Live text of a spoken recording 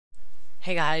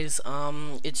Hey guys,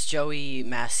 it's Joey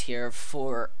Mass here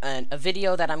for a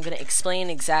video that I'm gonna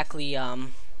explain exactly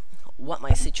what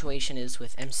my situation is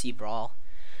with MC Brawl.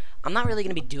 I'm not really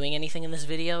gonna be doing anything in this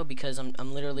video because I'm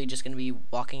literally just gonna be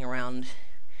walking around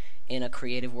in a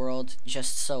creative world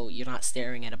just so you're not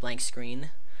staring at a blank screen.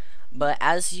 But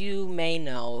as you may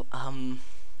know,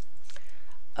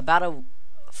 about a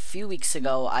few weeks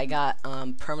ago I got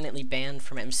permanently banned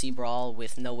from MC Brawl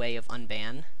with no way of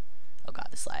unban. Oh god,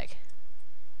 this lag.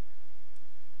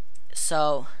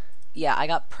 So, yeah, I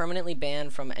got permanently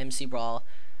banned from MC Brawl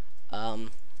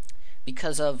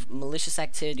because of malicious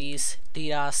activities,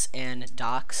 DDoS, and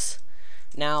docs.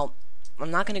 Now,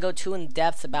 I'm not going to go too in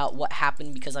depth about what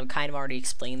happened because I've kind of already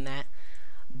explained that.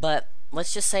 But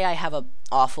let's just say I have a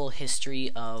awful history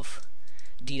of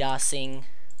DDoSing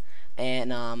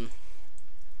and,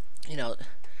 you know,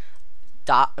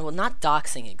 well, not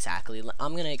doxing exactly.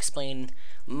 I'm going to explain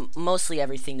mostly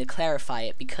everything to clarify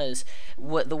it because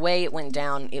the way it went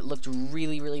down, it looked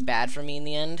really bad for me in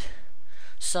the end.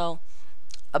 So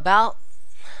about,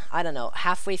 I don't know,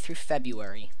 halfway through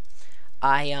February,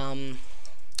 I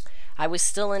was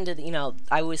still into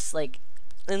I was like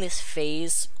in this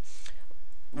phase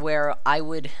where I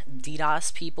would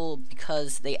DDoS people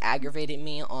because they aggravated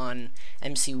me on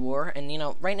MC War. And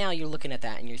right now you're looking at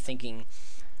that and you're thinking,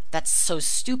 that's so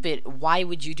stupid, why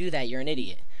would you do that, you're an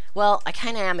idiot. Well, I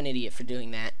kinda am an idiot for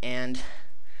doing that, and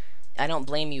I don't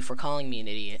blame you for calling me an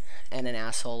idiot and an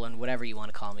asshole and whatever you want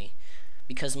to call me,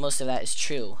 because most of that is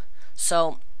true.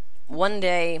 So one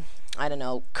day, I don't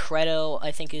know, Credo,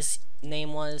 I think his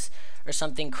name was, or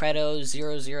something,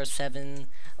 Credo007,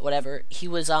 whatever, he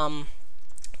was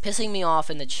pissing me off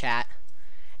in the chat.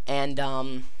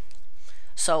 And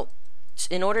so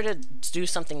in order to do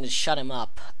something to shut him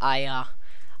up, I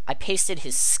pasted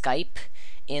his Skype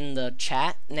in the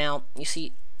chat. Now, you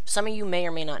see, some of you may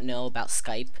or may not know about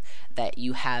Skype, that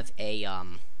you have a,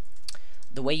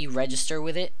 the way you register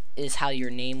with it is how your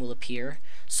name will appear.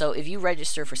 So if you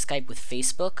register for Skype with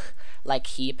Facebook, like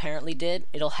he apparently did,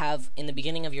 it'll have in the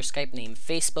beginning of your Skype name,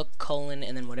 Facebook,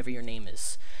 and then whatever your name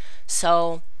is.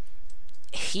 So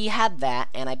he had that,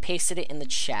 and I pasted it in the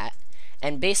chat.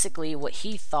 And basically what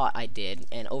he thought I did,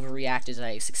 and overreacted as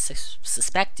I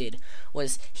suspected,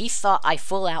 was he thought I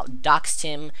full out doxed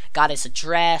him, got his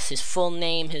address, his full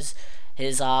name, his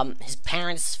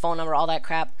parents' phone number, all that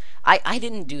crap. I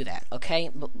didn't do that, okay?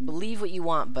 Believe what you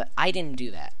want, but I didn't do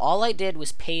that. All I did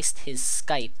was paste his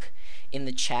Skype in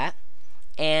the chat,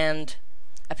 and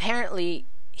apparently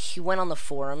he went on the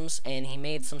forums and he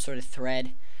made some sort of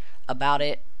thread about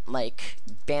it, like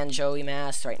ban Joey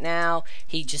Mass right now.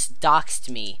 He just doxed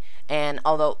me, and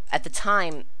although at the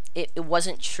time it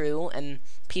wasn't true, and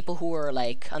people who were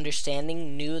like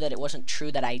understanding knew that it wasn't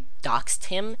true that I doxed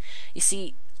him, you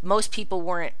see, most people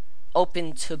weren't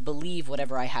open to believe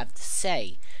whatever I have to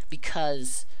say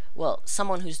because, well,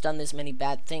 someone who's done this many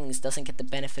bad things doesn't get the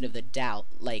benefit of the doubt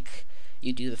like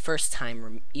you do the first time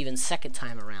or even second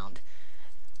time around.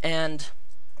 And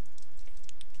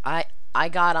I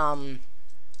got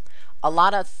a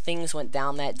lot of things went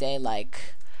down that day.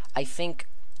 Like, I think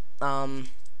my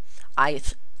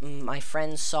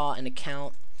friend saw an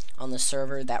account on the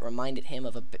server that reminded him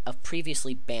of a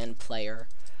previously banned player,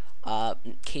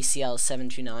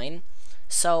 KCL729.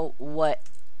 So what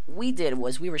we did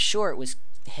was, we were sure it was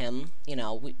him.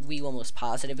 We almost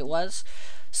positive it was.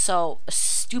 So a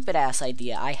stupid ass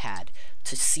idea I had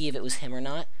to see if it was him or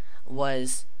not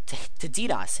was to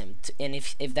DDoS him, and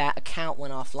if that account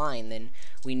went offline, then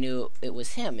we knew it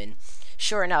was him. And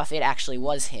sure enough, it actually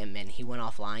was him, and he went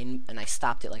offline, and I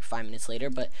stopped it like 5 minutes later.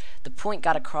 But the point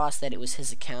got across that it was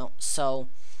his account. So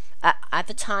at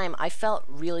the time, I felt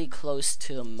really close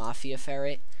to Mafia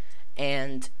Ferret,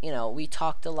 and we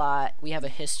talked a lot. We have a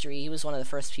history. He was one of the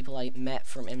first people I met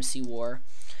from MC War.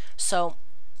 So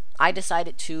I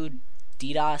decided to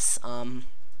DDoS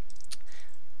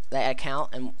that account,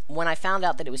 and when I found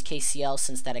out that it was KCL,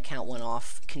 since that account went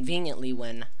off conveniently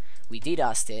when we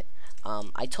DDoSed it,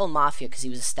 I told Mafia, because he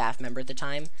was a staff member at the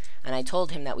time, and I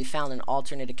told him that we found an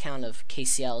alternate account of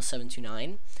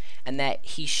KCL729 and that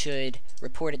he should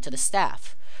report it to the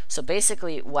staff. So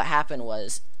basically what happened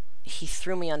was, he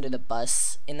threw me under the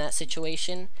bus in that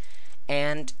situation,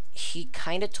 and he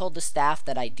kind of told the staff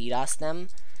that I DDoSed them,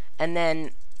 and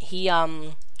then he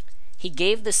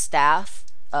gave the staff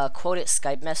a quoted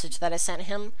Skype message that I sent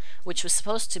him, which was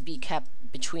supposed to be kept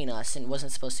between us and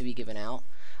wasn't supposed to be given out.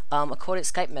 A quoted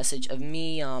Skype message of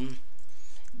me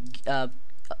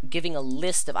giving a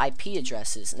list of IP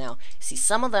addresses. Now, see,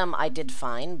 some of them I did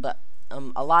fine, but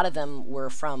a lot of them were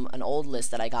from an old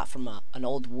list that I got from an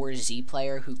old War Z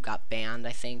player who got banned,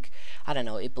 I think. I don't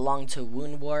know, it belonged to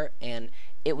Wound War, and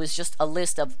it was just a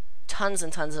list of tons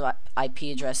and tons of IP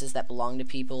addresses that belonged to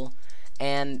people,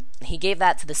 and he gave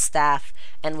that to the staff,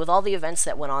 and with all the events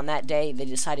that went on that day, they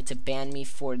decided to ban me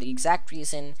for the exact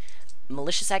reason: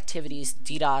 malicious activities,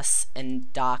 DDoS,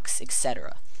 and docs,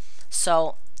 etc.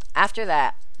 So, after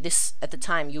that, at the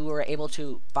time, you were able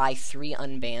to buy 3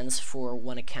 unbans for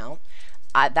 1 account.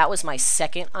 That was my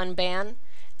second unban,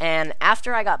 and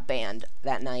after I got banned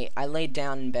that night, I laid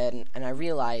down in bed and I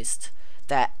realized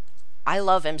that I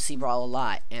love MC Brawl a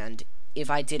lot, and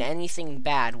if I did anything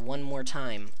bad one more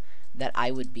time, that I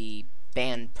would be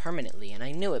banned permanently, and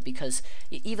I knew it because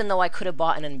even though I could have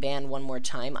bought an unban one more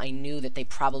time, I knew that they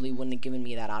probably wouldn't have given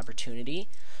me that opportunity.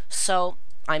 So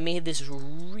I made this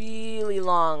really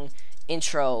long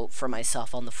intro for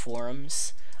myself on the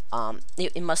forums.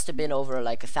 It must have been over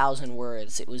like 1,000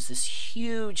 words. It was this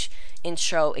huge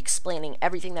intro explaining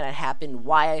everything that had happened,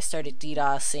 why I started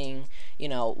DDoSing, you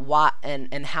know, why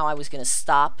and how I was going to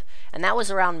stop. And that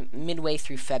was around midway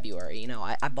through February. You know,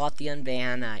 I bought the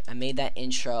unban, I made that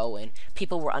intro, and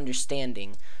people were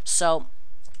understanding. So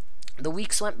the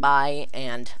weeks went by,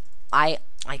 and I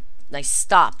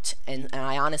stopped, and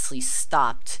I honestly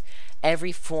stopped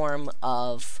every form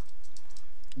of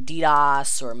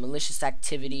DDoS or malicious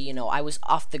activity. You know, I was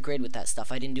off the grid with that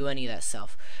stuff. I didn't do any of that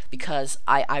stuff because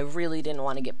I really didn't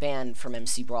want to get banned from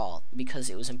MC Brawl because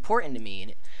it was important to me,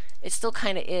 and it still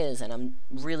kind of is, and I'm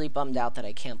really bummed out that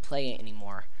I can't play it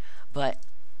anymore. But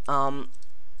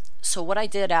so what I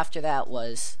did after that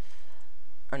was,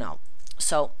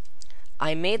 so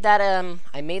I made that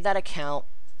account.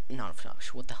 No,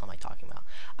 what the hell am I talking about?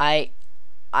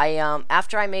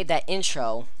 After I made that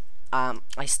intro,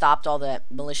 I stopped all that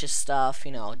malicious stuff,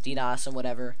 you know, DDoS and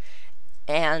whatever,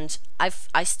 and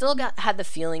I still had the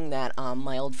feeling that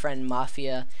my old friend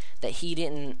Mafia, that he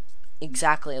didn't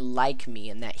exactly like me,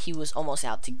 and that he was almost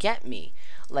out to get me,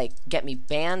 like get me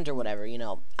banned or whatever. You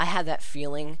know, I had that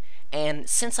feeling, and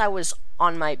since I was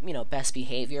on my, you know, best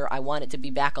behavior, I wanted to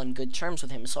be back on good terms with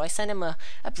him. So I sent him a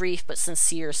brief but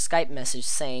sincere Skype message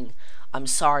saying, "I'm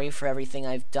sorry for everything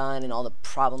I've done and all the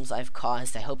problems I've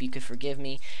caused. I hope you could forgive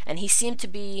me." And he seemed to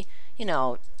be, you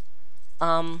know,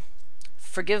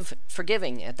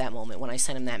 forgiving at that moment when I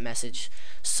sent him that message.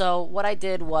 So what I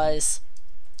did was,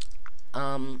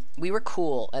 we were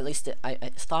cool. At least I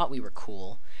thought we were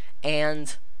cool,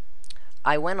 and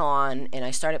I went on and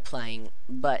I started playing.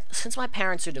 But since my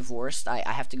parents are divorced, I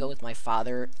have to go with my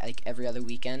father like every other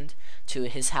weekend to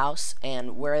his house,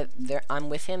 and where I'm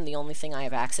with him, the only thing I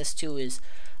have access to is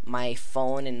my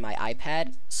phone and my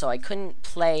iPad, so I couldn't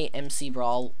play MC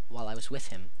Brawl while I was with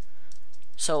him.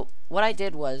 So what I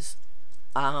did was,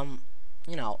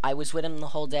 you know, I was with him the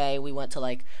whole day. We went to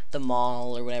like the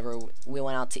mall or whatever. We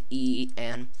went out to eat,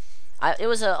 and it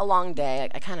was a long day.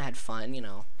 I kind of had fun, you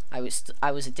know. I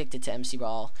was addicted to MC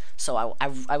Brawl, so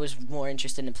I was more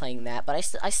interested in playing that. But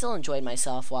I still enjoyed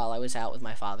myself while I was out with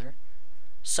my father.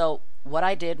 So what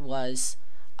I did was,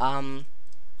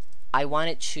 I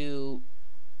wanted to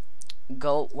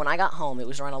go when I got home. It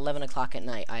was around 11 o'clock at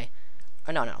night.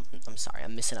 No, I'm sorry,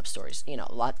 I'm missing up stories. You know,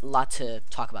 a lot to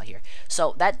talk about here.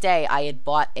 So that day, I had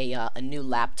bought a new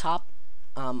laptop.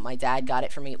 My dad got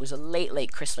it for me. It was a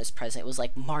late Christmas present. It was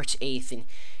like March 8th, and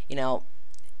you know,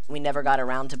 we never got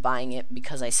around to buying it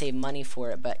because I saved money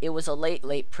for it. But it was a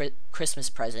late Christmas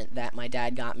present that my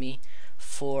dad got me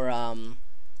for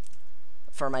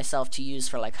myself to use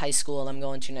for like high school I'm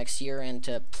going to next year, and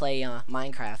to play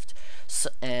Minecraft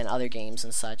and other games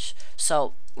and such.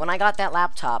 So when I got that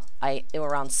laptop, it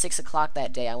was around 6 o'clock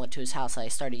that day. I went to his house. I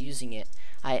started using it.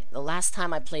 The last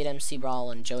time I played MC Brawl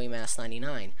on Joey Mass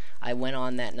 99, I went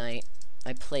on that night.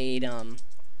 I played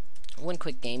one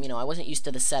quick game. You know, I wasn't used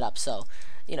to the setup, so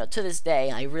you know, to this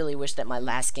day, I really wish that my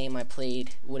last game I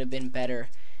played would have been better.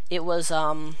 It was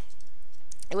a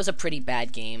pretty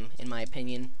bad game in my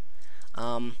opinion,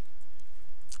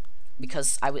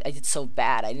 because I did so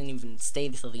bad. I didn't even stay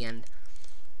till the end.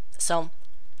 So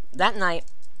that night,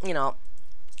 you know,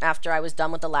 after I was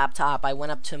done with the laptop, I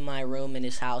went up to my room in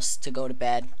his house to go to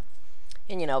bed.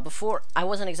 And you know, before, I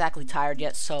wasn't exactly tired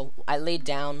yet, so I laid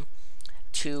down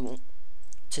to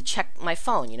check my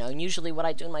phone, you know. And usually what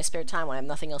I do in my spare time when I have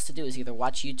nothing else to do is either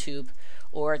watch YouTube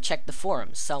or check the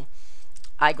forums. So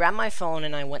I grabbed my phone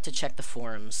and I went to check the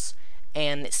forums,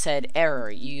 and it said,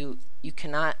 "Error, you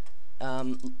cannot,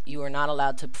 you are not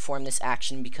allowed to perform this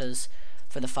action because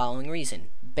for the following reason: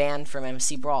 banned from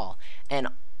MC Brawl." And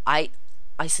I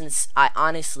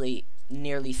honestly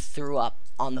nearly threw up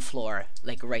on the floor,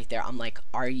 like right there. I'm like,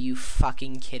 are you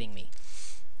fucking kidding me?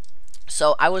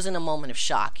 So I was in a moment of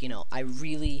shock. I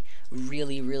really,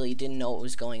 really didn't know what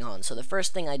was going on. So the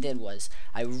first thing I did was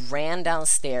I ran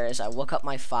downstairs. I woke up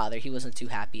my father. He wasn't too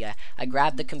happy. I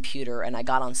grabbed the computer and I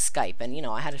got on Skype. And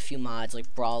I had a few mods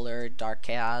like Brawler, Dark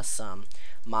Chaos,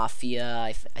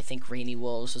 Mafia. I think Rainy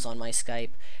Wolves was on my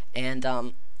Skype. And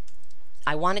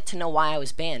I wanted to know why I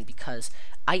was banned, because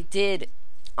I did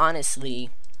honestly.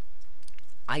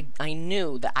 I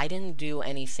knew that I didn't do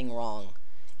anything wrong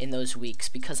in those weeks,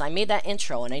 because I made that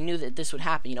intro and I knew that this would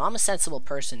happen. I'm a sensible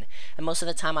person, and most of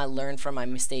the time I learn from my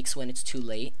mistakes when it's too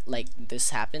late, like this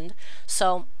happened.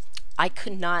 So I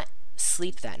could not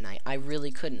sleep that night. I really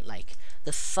couldn't. Like,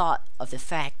 the thought of the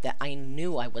fact that I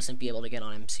knew I wasn't be able to get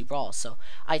on MC Brawl. So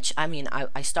I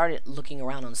started looking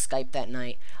around on Skype that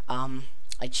night.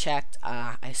 I checked.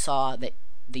 I saw that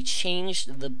they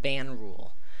changed the ban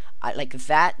rule. Like,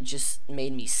 that just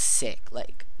made me sick.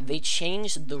 Like, they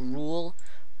changed the rules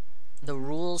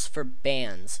for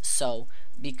bans. So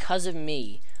because of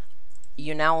me,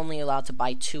 you're now only allowed to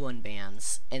buy 2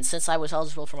 unbans. And since I was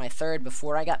eligible for my 3rd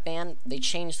before I got banned, they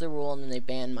changed the rule and then they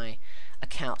banned my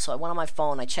account. So I went on my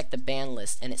phone, I checked the ban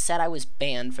list, and it said I was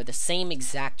banned for the same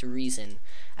exact reason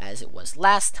as it was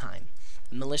last time: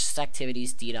 malicious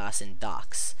activities, DDoS, and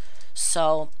docs.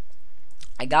 So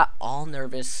I got all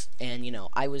nervous, and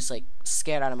I was like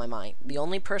scared out of my mind. The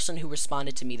only person who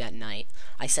responded to me that night,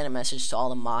 I sent a message to all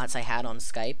the mods I had on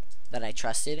Skype that I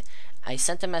trusted. I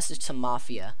sent a message to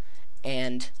Mafia,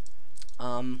 and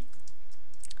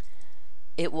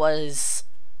it was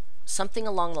something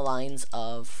along the lines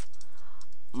of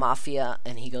Mafia,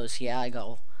 and he goes, "Yeah." I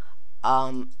go,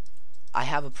 "I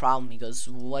have a problem." He goes,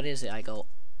 "What is it?" I go,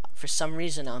 "For some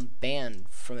reason I'm banned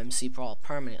from MC Brawl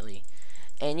permanently."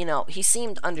 And, he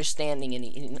seemed understanding, and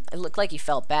it looked like he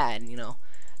felt bad,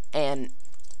 And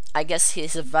I guess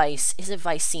his advice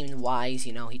seemed wise,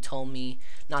 He told me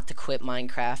not to quit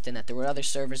Minecraft, and that there were other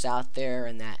servers out there,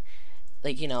 and that,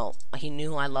 like, he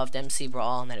knew I loved MC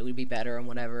Brawl, and that it would be better and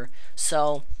whatever.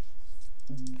 So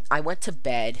I went to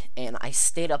bed, and I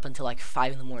stayed up until like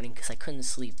 5 in the morning because I couldn't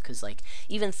sleep, because, like,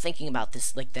 even thinking about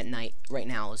this, like, that night right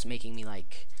now is making me,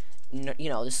 like,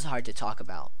 this is hard to talk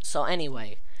about. So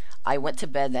anyway, I went to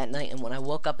bed that night, and when I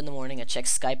woke up in the morning, I checked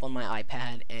Skype on my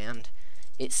iPad, and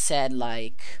it said,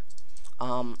 like,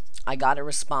 I got a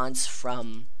response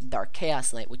from Dark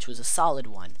Chaos Knight, which was a solid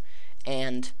one,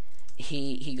 and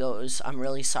he goes, "I'm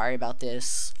really sorry about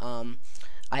this.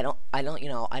 I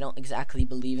don't exactly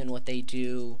believe in what they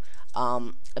do.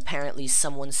 Apparently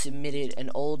someone submitted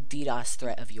an old DDoS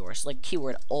threat of yours," like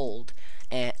keyword old,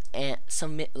 and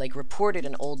reported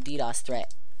an old DDoS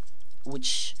threat,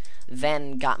 which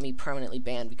then got me permanently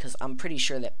banned, because I'm pretty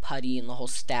sure that Putty and the whole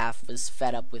staff was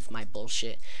fed up with my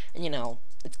bullshit. And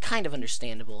it's kind of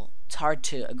understandable. It's hard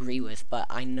to agree with, but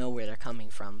I know where they're coming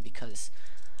from, because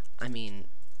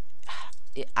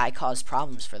I caused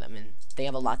problems for them, and they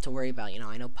have a lot to worry about.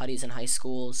 I know Putty's in high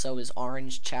school, so is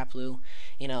Orange, Chaplu.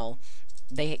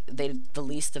 They the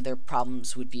least of their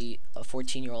problems would be a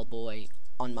 14-year-old boy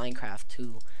on Minecraft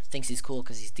who thinks he's cool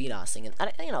because he's DDoSing, and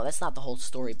that's not the whole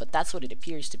story, but that's what it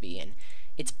appears to be, and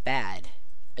it's bad.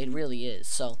 It really is.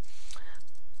 So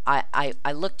I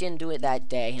looked into it that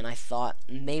day, and I thought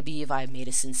maybe if I made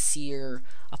a sincere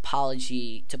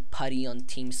apology to Putty on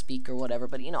TeamSpeak or whatever,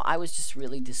 but I was just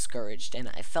really discouraged, and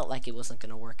I felt like it wasn't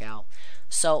going to work out.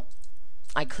 So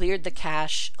I cleared the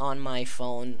cache on my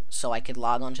phone so I could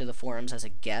log onto the forums as a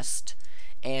guest,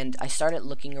 and I started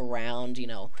looking around,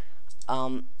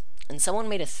 and someone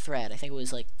made a thread. I think it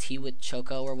was like Tea with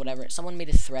Choco or whatever. Someone made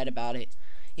a thread about it.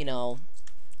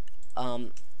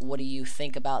 What do you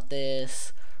think about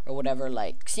this? Or whatever.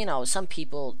 Like, some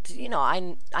people,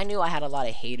 I knew I had a lot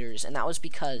of haters, and that was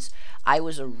because I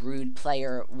was a rude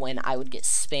player when I would get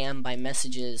spammed by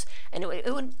messages, and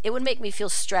it would make me feel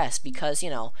stressed, because,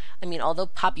 although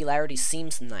popularity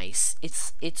seems nice,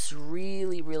 it's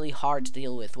really hard to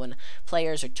deal with when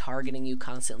players are targeting you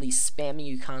constantly, spamming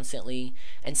you constantly,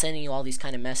 and sending you all these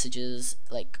kind of messages,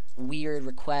 like weird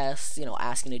requests,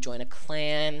 asking to join a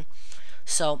clan.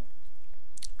 So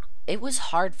it was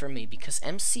hard for me, because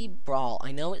MC Brawl,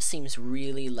 I know it seems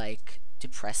really, like,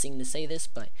 depressing to say this,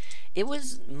 but it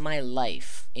was my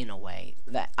life in a way.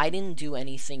 That I didn't do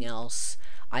anything else.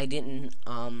 I didn't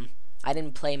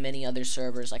play many other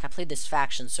servers. Like, I played this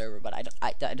faction server, but I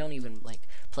don't even, like,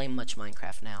 play much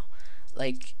Minecraft now.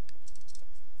 Like,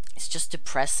 it's just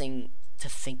depressing to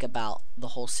think about the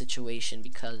whole situation,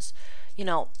 because,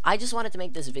 I just wanted to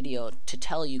make this video to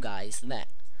tell you guys that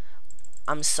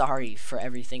I'm sorry for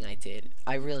everything I did.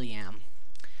 I really am.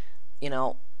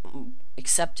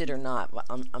 Accept it or not,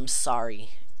 I'm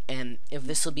sorry. And if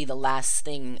this will be the last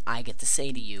thing I get to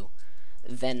say to you,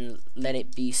 then let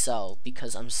it be so,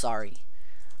 because I'm sorry.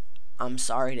 I'm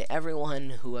sorry to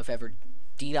everyone who have ever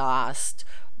DDoSed,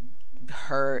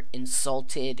 hurt,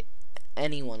 insulted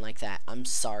anyone like that. I'm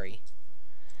sorry.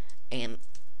 And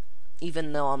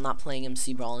even though I'm not playing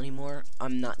MC Brawl anymore,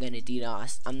 I'm not gonna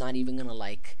DDoS. I'm not even gonna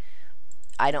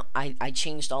I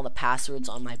changed all the passwords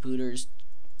on my booters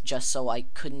just so I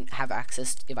couldn't have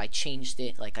access if I changed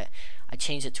it. Like I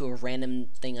changed it to a random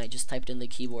thing I just typed in the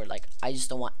keyboard. Like I just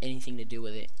don't want anything to do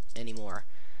with it anymore.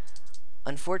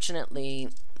 Unfortunately,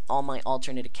 all my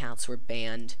alternate accounts were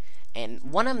banned, and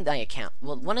one of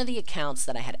the accounts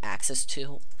that I had access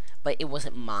to, but it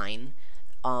wasn't mine.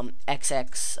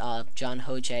 XX, John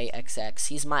Hoj XX.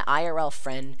 He's my IRL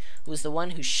friend who was the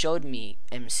one who showed me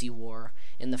MC War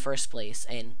in the first place,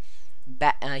 and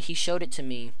he showed it to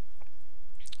me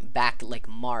back like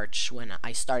March when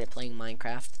I started playing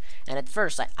Minecraft. And at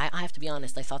first, I have to be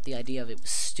honest, I thought the idea of it was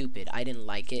stupid. I didn't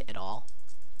like it at all.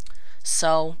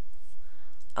 So,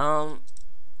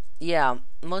 yeah,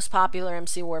 most popular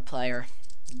MC War player,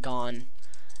 gone.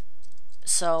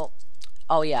 So,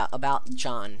 oh yeah, about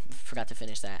John, forgot to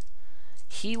finish that.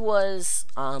 He was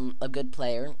a good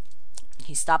player.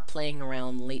 He stopped playing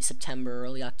around late September,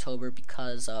 early October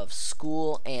because of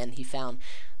school, and he found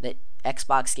that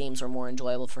Xbox games were more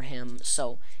enjoyable for him.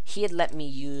 So he had let me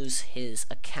use his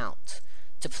account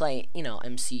to play,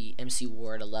 MC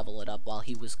War to level it up while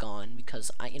he was gone,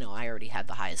 because I already had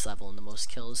the highest level and the most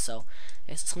kills. So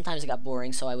sometimes it got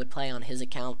boring, so I would play on his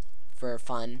account for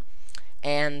fun.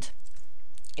 And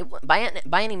by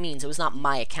any means, it was not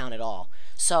my account at all.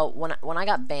 So when I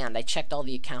got banned, I checked all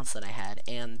the accounts that I had,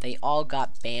 and they all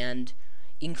got banned,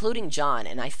 including John,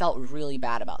 and I felt really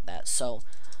bad about that. So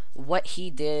what he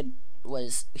did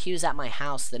was he was at my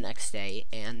house the next day,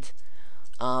 and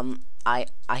I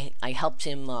helped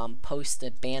him post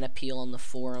a ban appeal on the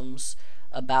forums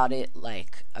about it,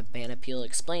 like a ban appeal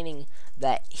explaining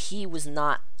that he was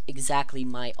not exactly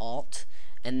my alt,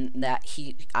 and that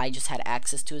I just had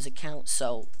access to his account,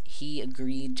 so he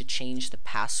agreed to change the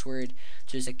password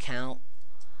to his account.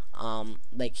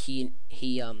 Like he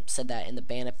said that in the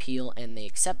ban appeal, and they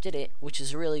accepted it, which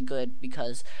is really good,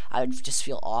 because I would just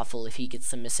feel awful if he gets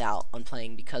to miss out on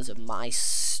playing because of my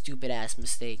stupid ass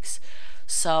mistakes.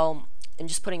 So, and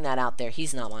just putting that out there,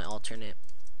 he's not my alternate.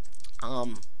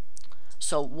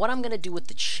 So what I'm gonna do with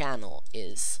the channel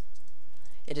is,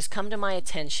 it has come to my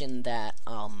attention that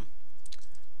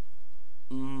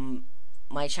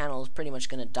my channel is pretty much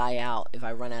gonna die out if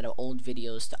I run out of old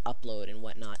videos to upload and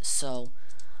whatnot. So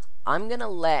I'm gonna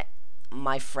let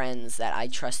my friends that I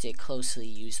trusted closely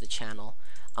use the channel.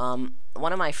 One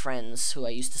of my friends who I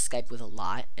used to Skype with a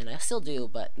lot, and I still do,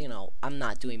 but I'm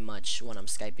not doing much when I'm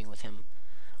Skyping with him.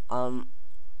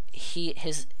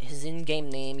 His in-game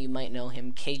name, you might know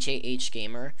him, KJH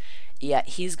Gamer. Yeah,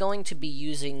 he's going to be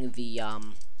using the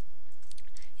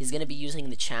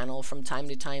channel from time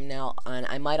to time now, and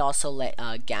I might also let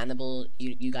Ganable.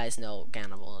 You guys know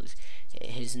Ganable.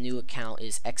 His new account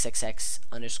is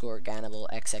xxx_Ganable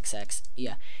xxx.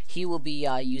 Yeah, he will be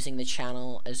using the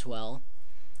channel as well.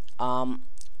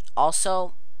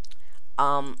 Also,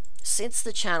 since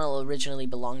the channel originally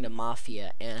belonged to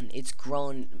Mafia, and it's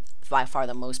grown by far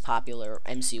the most popular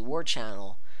MC War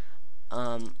channel,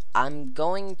 I'm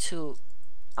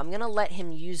gonna let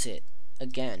him use it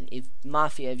again. If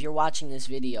Mafia, if you're watching this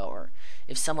video, or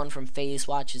if someone from FaZe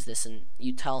watches this and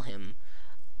you tell him,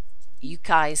 you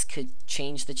guys could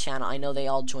change the channel. I know they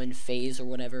all joined FaZe or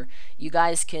whatever. You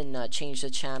guys can change the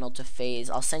channel to FaZe.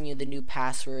 I'll send you the new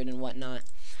password and whatnot.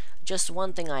 Just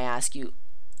one thing I ask you,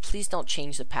 please don't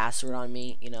change the password on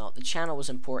me. The channel was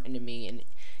important to me, and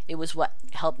it was what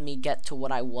helped me get to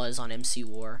what I was on MC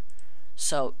War.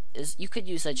 So you could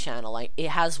use that channel. Like, it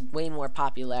has way more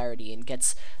popularity and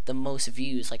gets the most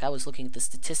views. Like, I was looking at the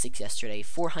statistics yesterday: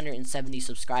 470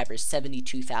 subscribers,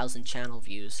 72,000 channel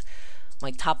views. My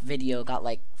top video got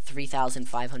like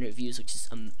 3,500 views, which is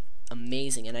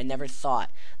amazing. And I never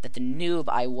thought that the noob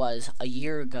I was a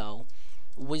year ago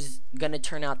was gonna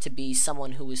turn out to be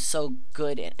someone who was so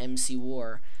good at MC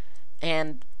War.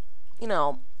 And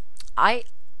I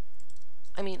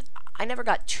mean, I never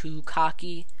got too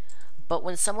cocky, but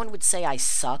when someone would say I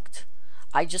sucked,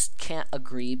 I just can't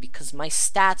agree, because my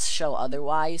stats show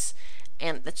otherwise,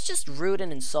 and that's just rude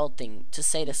and insulting to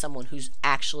say to someone who's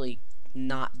actually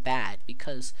not bad,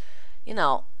 because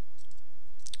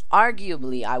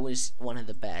arguably I was one of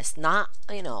the best. Not,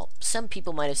 some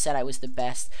people might have said I was the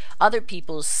best. Other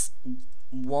people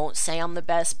won't say I'm the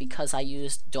best because I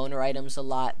used donor items a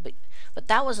lot, but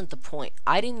that wasn't the point.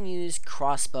 I didn't use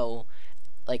crossbow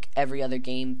like every other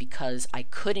game because I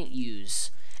couldn't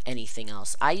use anything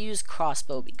else. I use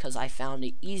crossbow because I found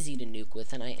it easy to nuke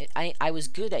with, and I was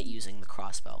good at using the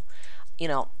crossbow. You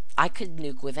know, I could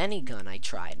nuke with any gun I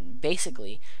tried, and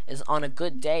basically, is on a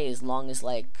good day, as long as,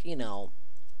 like, you know,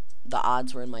 the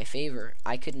odds were in my favor,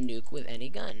 I could nuke with any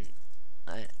gun.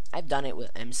 I've done it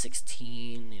with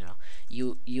M16, you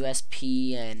know,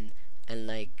 USP and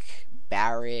like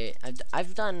Barrett.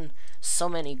 I've done so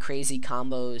many crazy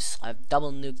combos. I've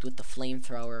double nuked with the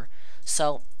flamethrower.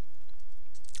 So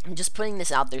I'm just putting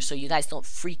this out there so you guys don't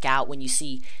freak out when you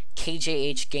see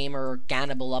KJH Gamer or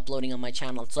Gannibal uploading on my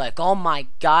channel. It's like, oh my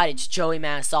god, it's Joey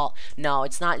Mass alt. No,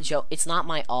 it's not it's not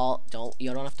my alt.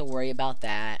 You don't have to worry about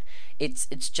that. It's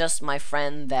just my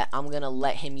friend that I'm gonna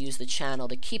let him use the channel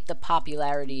to keep the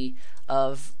popularity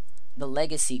of the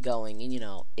legacy going. And you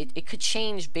know, it could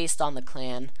change based on the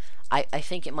clan. I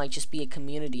think it might just be a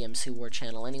community MC War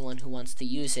channel. Anyone who wants to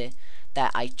use it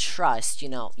that I trust, you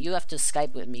know, you have to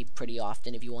Skype with me pretty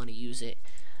often if you want to use it.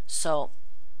 So,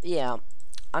 yeah,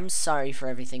 I'm sorry for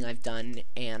everything I've done.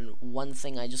 And one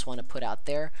thing I just want to put out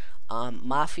there,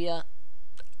 Mafia,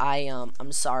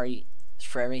 I'm sorry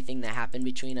for everything that happened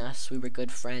between us. We were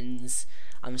good friends.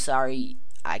 I'm sorry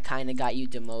I kind of got you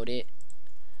demoted.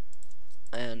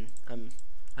 And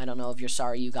I don't know if you're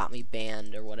sorry you got me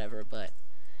banned or whatever, but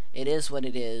it is what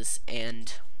it is,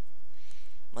 and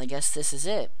I guess this is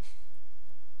it.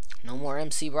 No more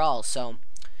MC Brawl. So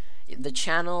the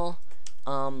channel,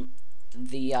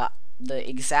 the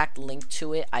exact link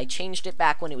to it, I changed it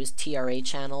back when it was TRA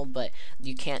channel, but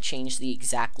you can't change the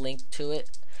exact link to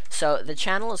it. So the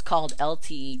channel is called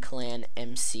LTE Clan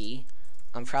MC.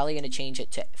 I'm probably going to change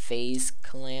it to FaZe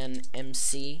Clan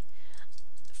MC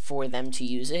for them to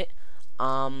use it.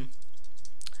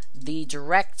 The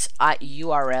direct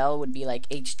URL would be like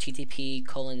http://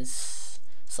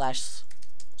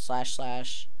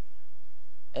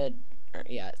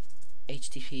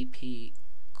 http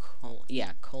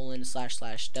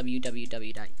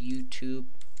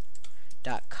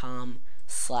www.youtube.com/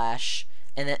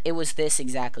 and then it was this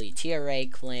exactly, TRA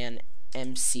Clan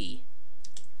MC.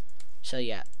 So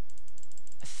yeah,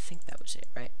 I think that was it,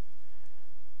 right?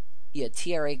 Yeah,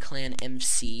 TRA Clan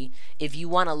MC. If you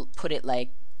want to put it like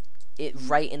it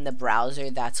right in the browser,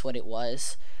 that's what it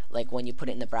was, like when you put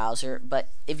it in the browser. But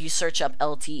if you search up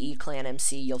LTE Clan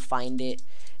MC, you'll find it.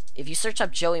 If you search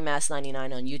up Joey Mass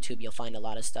 99 on YouTube, you'll find a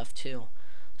lot of stuff too.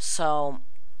 So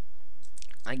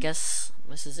I guess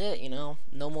this is it, you know.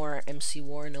 No more MC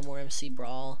War, no more MC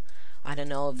Brawl. I don't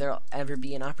know if there'll ever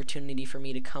be an opportunity for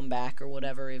me to come back or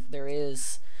whatever. If there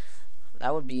is,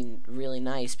 that would be really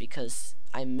nice because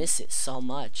I miss it so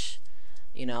much,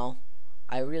 you know.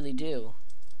 I really do.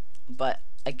 But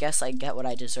I guess I get what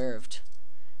I deserved.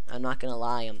 I'm not gonna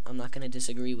lie, I'm not gonna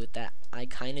disagree with that. I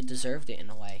kinda deserved it in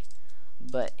a way.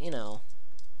 But, you know,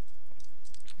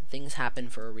 things happen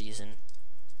for a reason.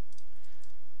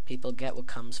 People get what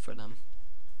comes for them.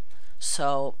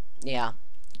 So, yeah,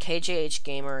 KJH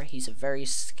Gamer, he's a very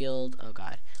skilled, oh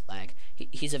god, lag.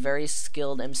 He's a very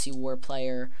skilled MC War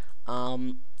player.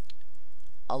 Along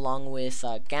with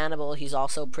Gannibal, he's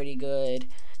also pretty good.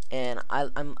 And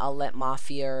I'll let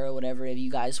Mafia or whatever, if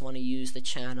you guys want to use the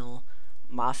channel.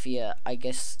 Mafia, I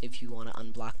guess if you want to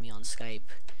unblock me on Skype,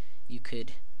 you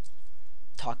could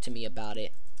talk to me about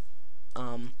it.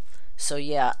 So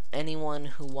yeah, anyone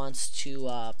who wants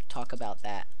to talk about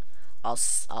that, I'll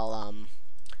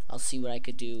see what I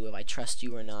could do, if I trust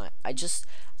you or not. I just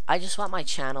want my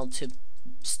channel to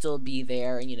still be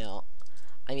there, and you know,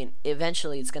 I mean,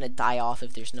 eventually it's gonna die off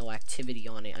if there's no activity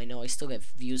on it. I know I still get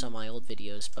views on my old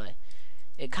videos, but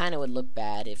it kind of would look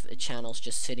bad if a channel's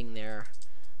just sitting there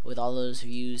with all those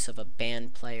views of a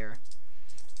banned player.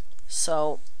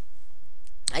 So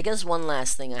I guess one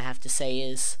last thing I have to say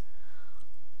is,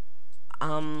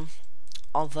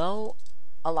 although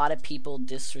a lot of people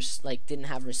didn't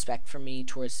have respect for me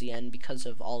towards the end because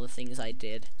of all the things I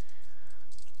did,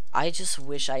 I just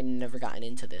wish I'd never gotten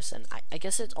into this, and I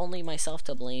guess it's only myself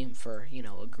to blame for, you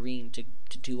know, agreeing to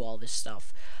do all this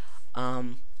stuff.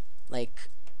 Like,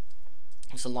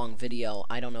 it's a long video.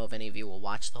 I don't know if any of you will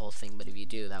watch the whole thing, but if you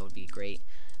do, that would be great.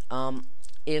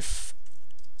 If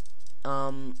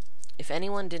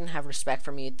anyone didn't have respect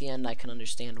for me at the end, I can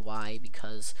understand why,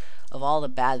 because of all the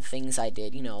bad things I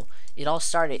did. You know, it all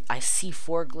started, I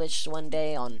C4 glitched one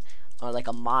day on, or like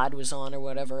a mod was on or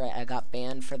whatever. I got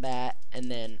banned for that,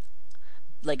 and then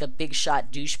like a big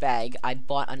shot douchebag, I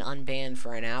bought an unban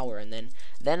for an hour, and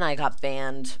then I got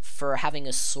banned for having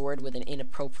a sword with an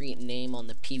inappropriate name on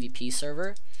the PvP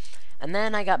server, and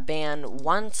then I got banned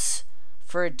once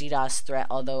for a DDoS threat,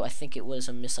 although I think it was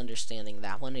a misunderstanding.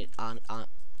 That one,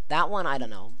 that one I don't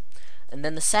know. And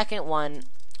then the second one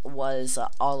was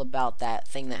all about that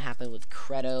thing that happened with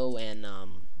Credo and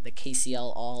the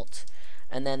KCL alt.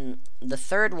 And then the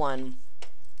third one,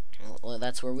 well,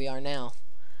 that's where we are now.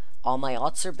 All my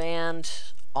alts are banned.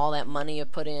 All that money I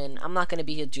put in. I'm not going to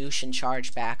be a douche and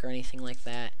charge back or anything like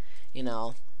that. You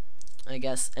know, I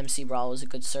guess MC Brawl was a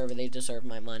good server. They deserve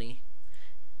my money.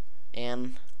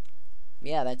 And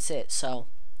yeah, that's it. So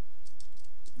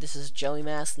this is Joey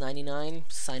Mask 99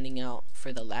 signing out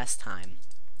for the last time.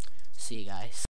 See you guys.